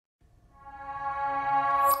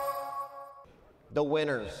the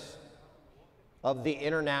winners of the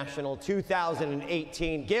International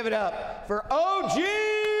 2018. Give it up for OG!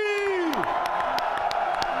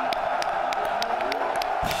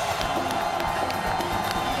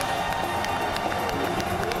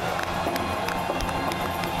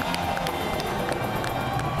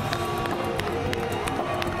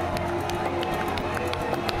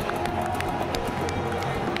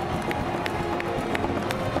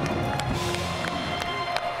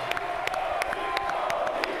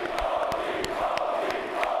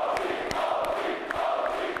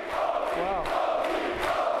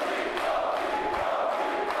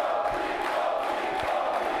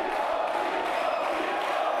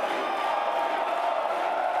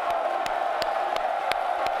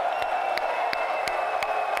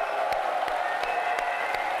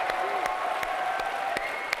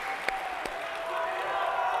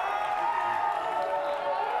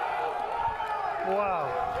 Wow.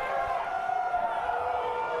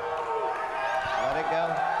 Let it go.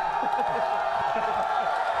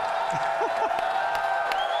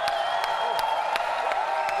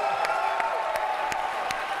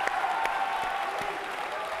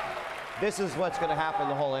 This is what's going to happen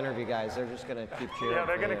the whole interview, guys. They're just going to keep cheering. Yeah,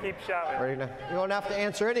 they're going to keep shouting. You won't have to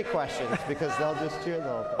answer any questions because they'll just cheer the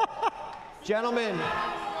whole thing. Gentlemen,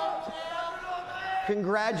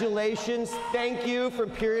 congratulations. Thank you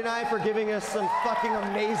from Puri and I for giving us some fucking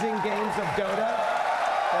amazing games of Dota.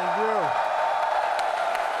 Thank you.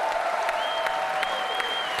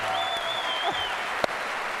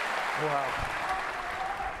 Wow.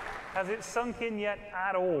 Has it sunk in yet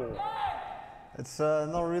at all? It's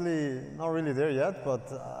not really there yet, but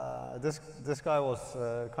this guy was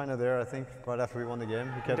kind of there, I think, right after we won the game.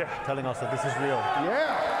 He kept telling us that this is real.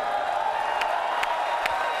 Yeah.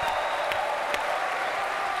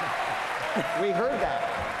 We heard that.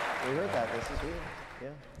 We heard that. This is real. Yeah.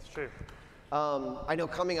 It's true. I know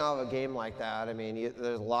coming out of a game like that, I mean,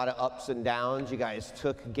 there's a lot of ups and downs. You guys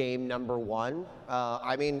took game number 1.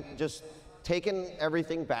 I mean, just taking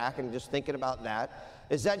everything back and just thinking about that,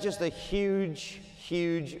 is that just a huge,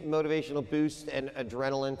 huge motivational boost and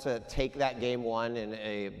adrenaline to take that game 1 in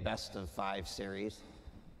a best-of-5 series?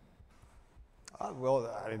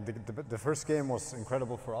 Well, I mean, the first game was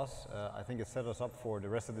incredible for us. I think it set us up for the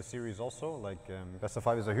rest of the series also. Like, best of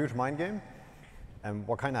 5 is a huge mind game. And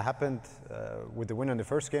what kind of happened with the win in the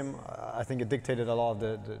first game, I think it dictated a lot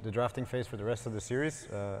of the drafting phase for the rest of the series.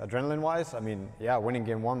 Adrenaline-wise, I mean, yeah, winning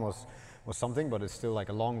game 1 was something, but it's still like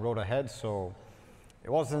a long road ahead. So it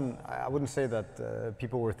wasn't, I wouldn't say that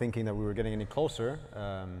people were thinking that we were getting any closer.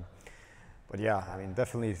 But yeah, I mean,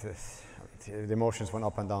 definitely the emotions went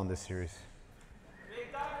up and down this series.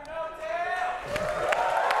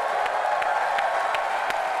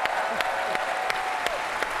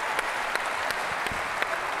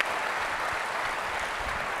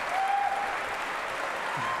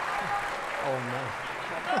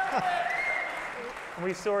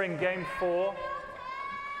 We saw in game 4.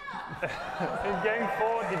 In game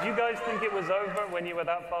 4, did you guys think it was over when you were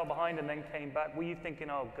that far behind and then came back? Were you thinking,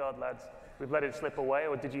 oh God, lads, we've let it slip away?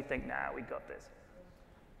 Or did you think, nah, we got this?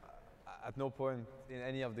 At no point in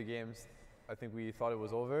any of the games, I think we thought it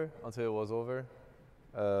was over until it was over.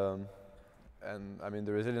 And I mean,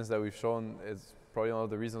 the resilience that we've shown is probably one of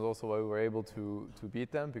the reasons also why we were able to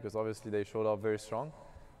beat them, because obviously they showed up very strong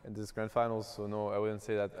in this grand finals. So no, I wouldn't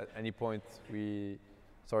say that at any point we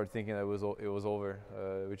started thinking that it was over.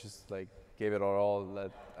 We just like gave it our all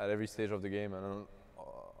at every stage of the game and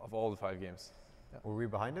of all the 5 games. Yeah. Were we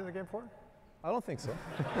behind in the game 4? I don't think so.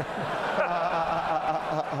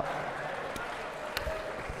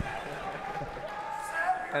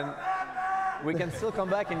 And we can still come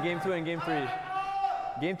back in game 2 and game 3.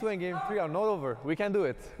 Game 2 and game 3 are not over. We can do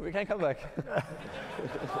it. We can come back.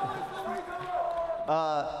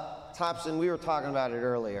 Thompson, we were talking about it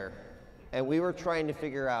earlier, and we were trying to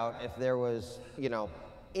figure out if there was, you know,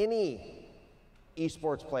 any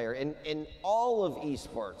esports player in all of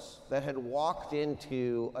esports that had walked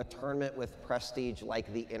into a tournament with prestige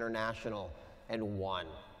like the International and won.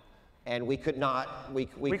 And we could not, we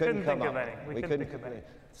couldn't come up. We couldn't think of any.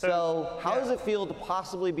 So how does it feel to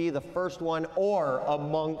possibly be the first one or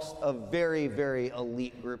amongst a very, very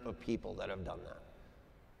elite group of people that have done that?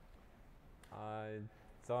 I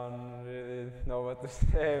don't really know what to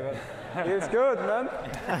say, but it's good, man.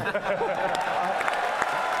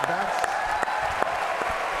 That's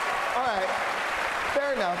all right.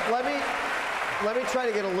 Fair enough. Let me try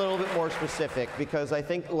to get a little bit more specific, because I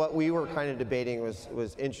think what we were kind of debating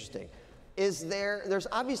was interesting. there's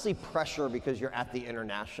obviously pressure because you're at the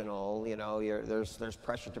international, you know, there's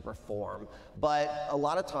pressure to perform, but a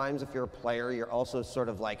lot of times if you're a player, you're also sort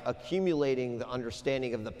of like accumulating the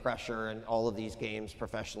understanding of the pressure in all of these games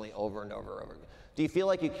professionally over and over and over. Do you feel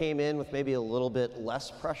like you came in with maybe a little bit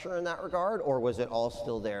less pressure in that regard, or was it all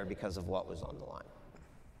still there because of what was on the line?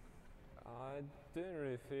 I didn't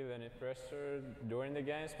really feel any pressure during the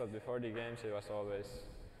games, but before the games it was always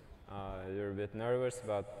you're a bit nervous,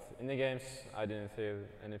 but in the games I didn't feel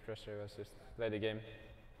any pressure. It was just play the game.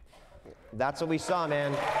 That's what we saw,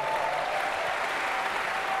 man.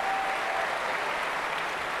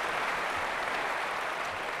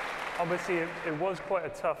 Obviously, it was quite a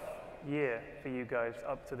tough year for you guys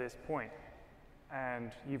up to this point,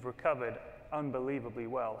 and you've recovered unbelievably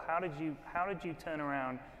well. How did you turn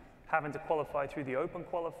around having to qualify through the open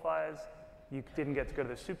qualifiers? You didn't get to go to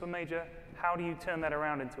the super major. How do you turn that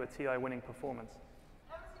around into a TI winning performance?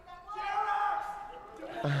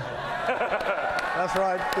 That's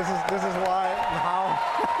right. This is why now.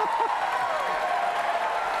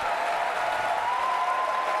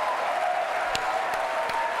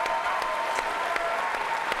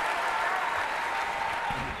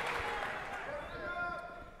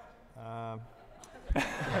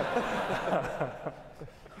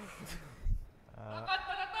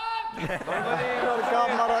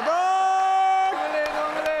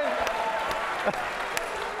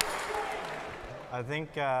 I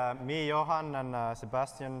think me, Johan, and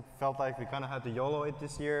Sebastian felt like we kind of had to YOLO it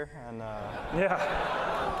this year, and yeah,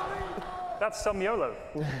 that's some YOLO.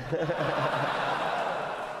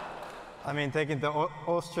 I mean, taking the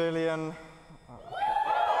Australian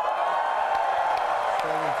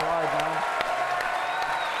pride now.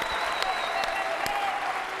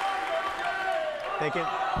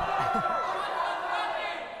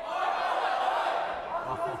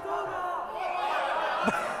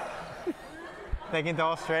 Taking the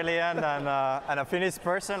Australian and a Finnish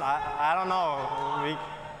person, I don't know.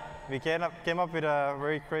 We came up with a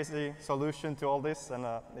very crazy solution to all this, and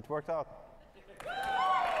it worked out.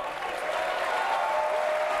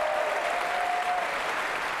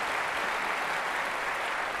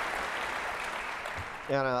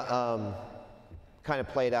 Anna, kind of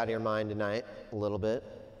played out of your mind tonight a little bit.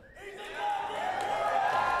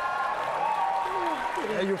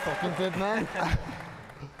 Yeah, you fucking did, man.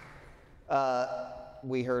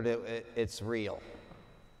 We heard it's real.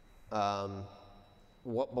 But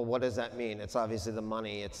what does that mean? It's obviously the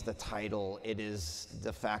money, it's the title, it is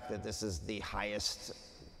the fact that this is the highest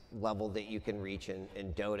level that you can reach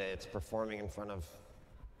in Dota. It's performing in front of,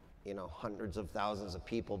 you know, hundreds of thousands of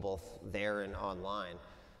people, both there and online.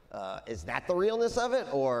 Is that the realness of it,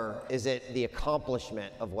 or is it the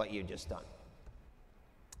accomplishment of what you just done?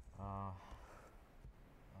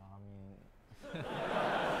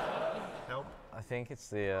 I think it's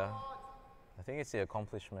the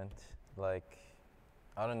accomplishment. Like,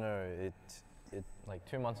 I don't know, it like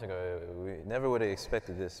 2 months ago we never would have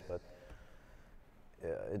expected this, but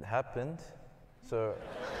it happened. So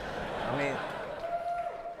I mean,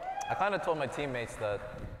 I kind of told my teammates that,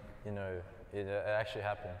 you know, it actually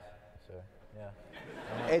happened. So yeah.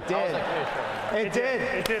 It did. It did.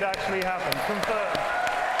 It did actually happen. Confirmed.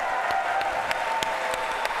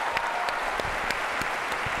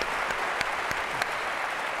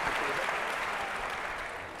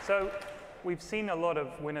 So we've seen a lot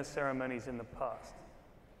of winner ceremonies in the past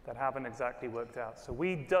that haven't exactly worked out. So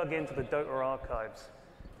we dug into the Dota archives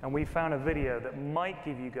and we found a video that might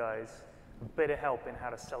give you guys a bit of help in how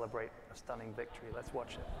to celebrate a stunning victory. Let's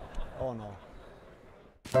watch it. Oh no.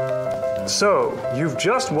 So, you've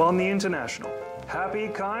just won the International. Happy,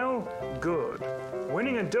 Kyle? Good.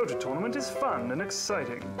 Winning a Dota tournament is fun and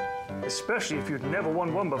exciting, especially if you'd never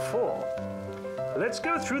won one before. Let's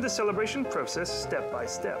go through the celebration process step by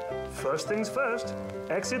step. First things first,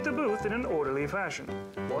 exit the booth in an orderly fashion.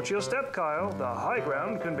 Watch your step, Kyle. The high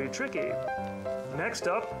ground can be tricky. Next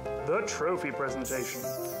up, the trophy presentation.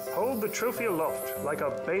 Hold the trophy aloft like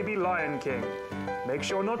a baby Lion King. Make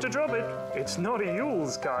sure not to drop it. It's not a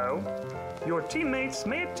Yule's, Kyle. Your teammates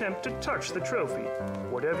may attempt to touch the trophy.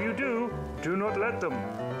 Whatever you do, do not let them.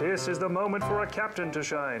 This is the moment for a captain to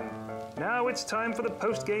shine. Now it's time for the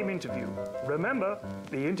post-game interview. Remember,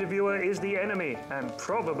 the interviewer is the enemy and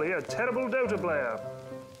probably a terrible Dota player.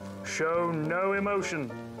 Show no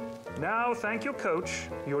emotion. Now thank your coach,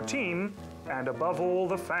 your team, and above all,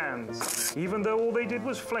 the fans. Even though all they did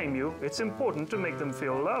was flame you, it's important to make them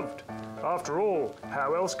feel loved. After all,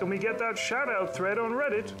 how else can we get that shout-out thread on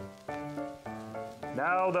Reddit?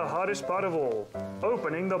 Now the hardest part of all,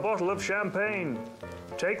 opening the bottle of champagne.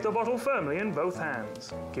 Take the bottle firmly in both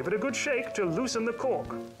hands. Give it a good shake to loosen the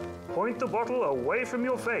cork. point the bottle away from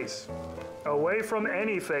your face. Away from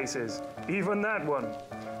any faces, even that one.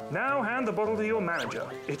 Now hand the bottle to your manager.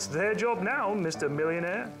 It's their job now, Mr.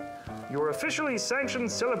 Millionaire. Your officially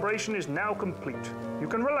sanctioned celebration is now complete. You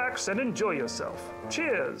can relax and enjoy yourself.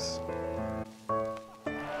 Cheers!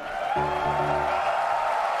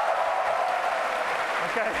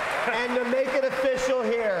 Okay. And to make it official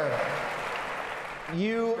here,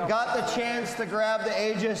 you got the chance to grab the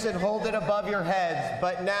Aegis and hold it above your heads,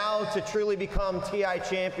 but now to truly become TI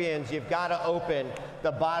champions, you've got to open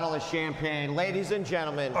the bottle of champagne. Ladies and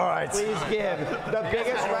gentlemen, please give the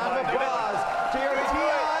biggest round of applause to your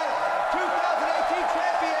TI 2018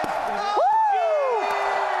 champions.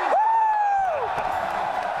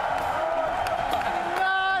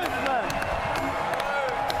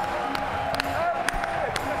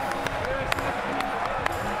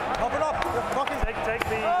 Take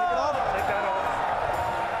that off.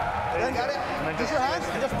 Then got it. Use your hands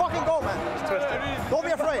and just fucking go, man. Just twist it. Don't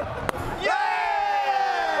be afraid. Yeah!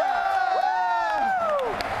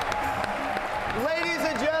 Ladies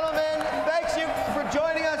and gentlemen, thanks you for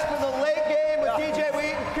joining us for the late game with DJ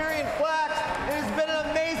Wheaton, Fury, and Flax. It has been an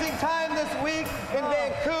amazing time this week in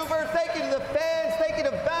Vancouver. Thank you to the fans, thank you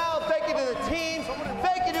to Valve, thank you to the teams,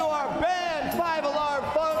 thank you to our band, 5 Alarm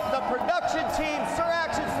Funk, the production team, Sir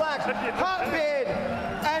Action Flax, Hot Bid,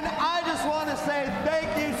 and I just want to say thank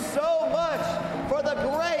you